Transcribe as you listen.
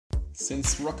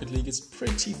Since Rocket League is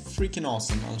pretty freaking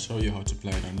awesome, I'll show you how to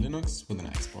play it on Linux with an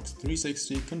Xbox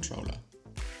 360 controller.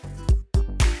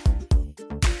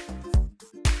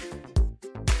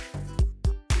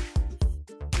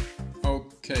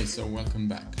 Okay, so welcome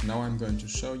back. Now I'm going to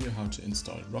show you how to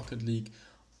install Rocket League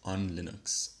on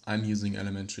Linux. I'm using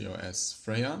Elementary OS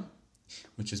Freya,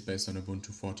 which is based on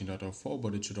Ubuntu 14.04,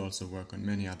 but it should also work on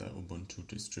many other Ubuntu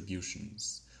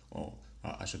distributions, or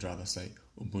I should rather say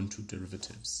Ubuntu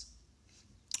derivatives.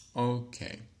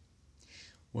 Okay,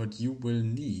 what you will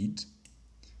need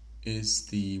is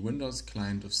the Windows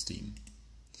client of Steam.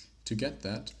 To get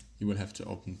that, you will have to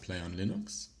open Play on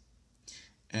Linux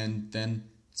and then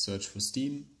search for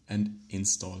Steam and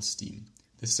install Steam.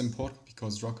 This is important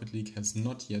because Rocket League has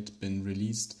not yet been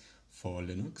released for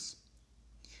Linux,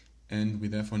 and we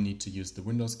therefore need to use the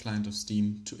Windows client of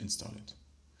Steam to install it.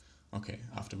 Okay,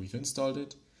 after we've installed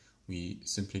it, we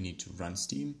simply need to run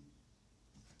Steam,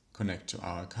 connect to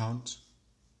our account,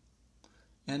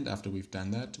 and after we've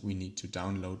done that, we need to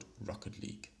download Rocket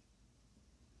League.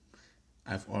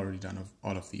 I've already done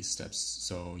all of these steps,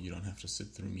 so you don't have to sit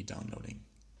through me downloading.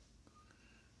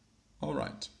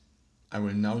 Alright, I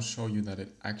will now show you that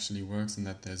it actually works and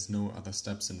that there's no other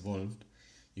steps involved.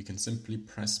 You can simply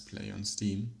press play on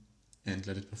Steam and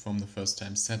let it perform the first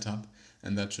time setup,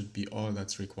 and that should be all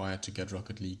that's required to get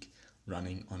Rocket League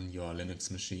running on your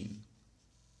Linux machine.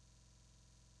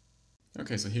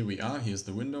 Okay, so here we are, here's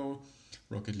the window.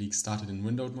 Rocket League started in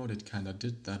windowed mode, it kinda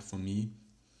did that for me.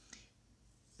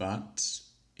 But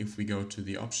if we go to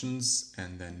the options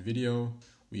and then video,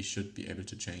 we should be able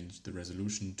to change the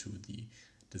resolution to the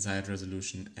desired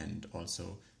resolution and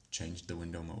also change the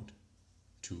window mode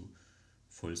to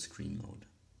full screen mode.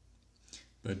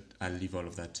 But I'll leave all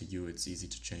of that to you, it's easy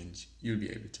to change, you'll be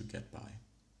able to get by.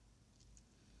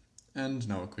 And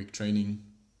now a quick training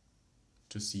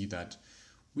to see that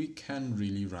we can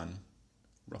really run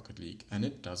Rocket League, and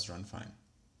it does run fine.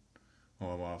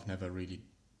 Oh, well, I've never really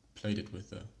played it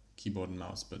with a keyboard and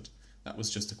mouse, but that was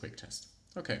just a quick test.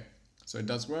 Okay, so it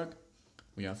does work,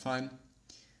 we are fine.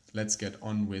 Let's get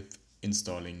on with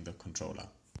installing the controller.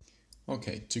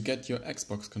 Okay, to get your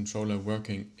Xbox controller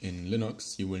working in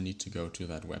Linux, you will need to go to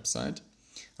that website.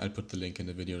 I'll put the link in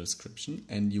the video description,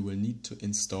 and you will need to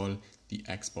install the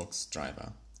Xbox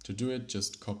driver. To do it,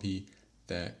 just copy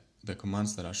the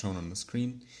commands that are shown on the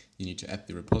screen. You need to add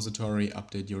the repository,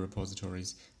 update your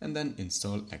repositories, and then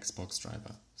install Xbox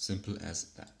driver. Simple as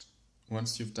that.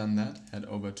 Once you've done that, head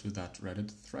over to that Reddit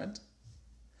thread.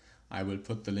 I will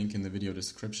put the link in the video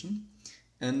description.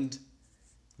 And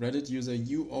Reddit user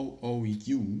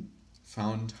UOOU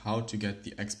found how to get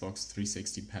the Xbox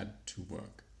 360 pad to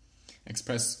work.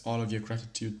 Express all of your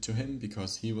gratitude to him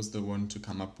because he was the one to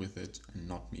come up with it and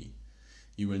not me.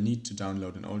 You will need to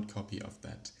download an old copy of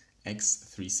that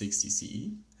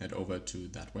X360CE. Head over to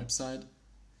that website.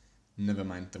 Never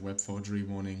mind the web forgery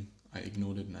warning, I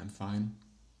ignored it and I'm fine.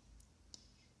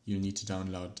 You'll need to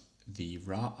download the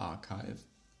RAR archive,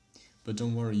 but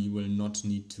don't worry, you will not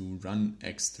need to run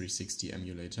X360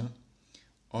 emulator.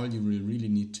 All you will really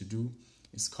need to do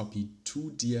is copy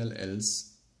 2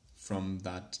 DLLs from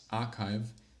that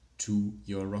archive to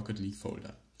your Rocket League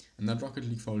folder. And that Rocket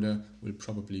League folder will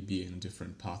probably be in a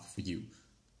different path for you.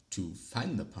 To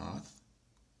find the path,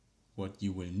 what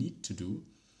you will need to do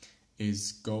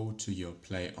is go to your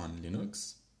Play on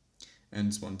Linux,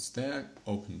 and once there,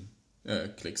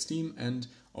 click Steam and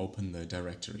open the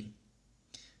directory.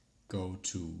 Go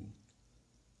to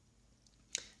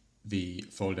the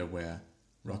folder where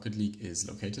Rocket League is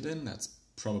located in, that's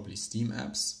probably Steam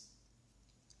Apps.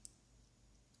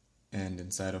 And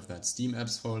inside of that Steam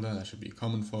Apps folder, there should be a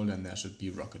common folder and there should be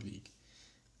Rocket League.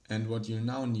 And what you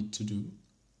now need to do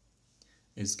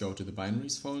is go to the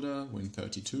binaries folder,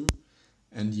 Win32,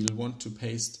 and you'll want to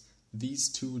paste these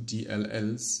 2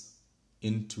 DLLs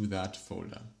into that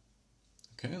folder.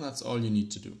 Okay, and that's all you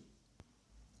need to do.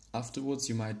 Afterwards,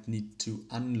 you might need to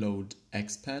unload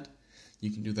Xpad.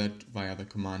 You can do that via the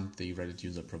command the Reddit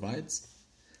user provides.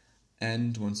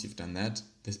 And once you've done that,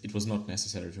 it was not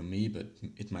necessary for me, but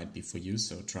it might be for you,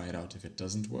 so try it out if it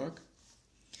doesn't work.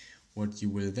 What you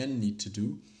will then need to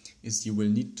do is you will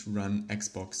need to run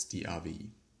xboxdrv.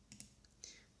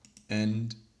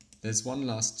 And there's one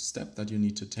last step that you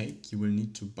need to take. You will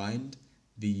need to bind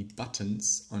the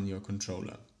buttons on your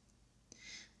controller.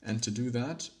 And to do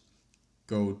that,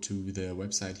 go to the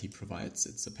website he provides.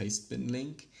 It's a Pastebin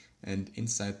link, and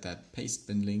inside that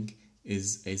Pastebin link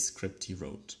is a script he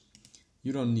wrote.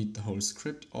 You don't need the whole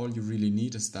script, all you really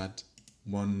need is that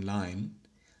one line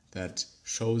that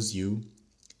shows you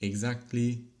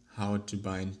exactly how to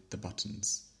bind the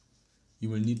buttons. You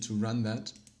will need to run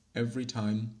that every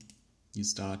time you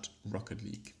start Rocket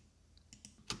League.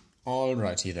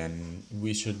 Alrighty then,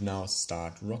 we should now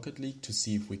start Rocket League to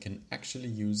see if we can actually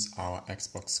use our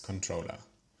Xbox controller.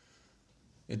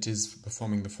 It is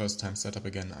performing the first time setup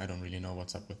again. I don't really know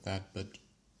what's up with that, but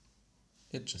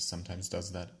it just sometimes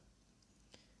does that.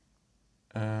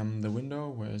 The window,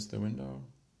 where's the window?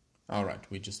 Alright,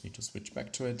 we just need to switch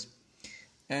back to it.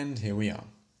 And here we are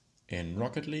in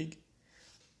Rocket League.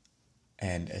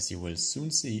 And as you will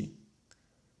soon see,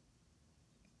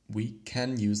 we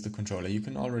can use the controller. You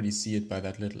can already see it by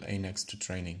that little A next to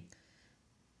training.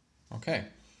 Okay,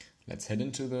 let's head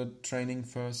into the training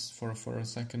first for a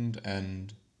second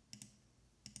and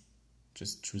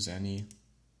just choose any.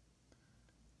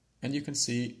 And you can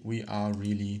see we are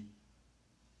really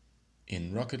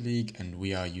in Rocket League and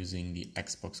we are using the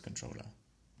Xbox controller.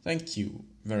 Thank you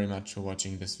very much for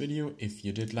watching this video. If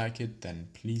you did like it, then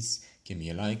please give me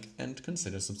a like and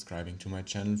consider subscribing to my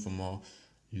channel for more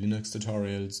Linux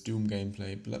tutorials, Doom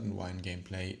gameplay, Blood and Wine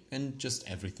gameplay, and just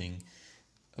everything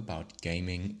about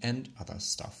gaming and other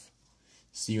stuff.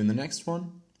 See you in the next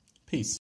one. Peace.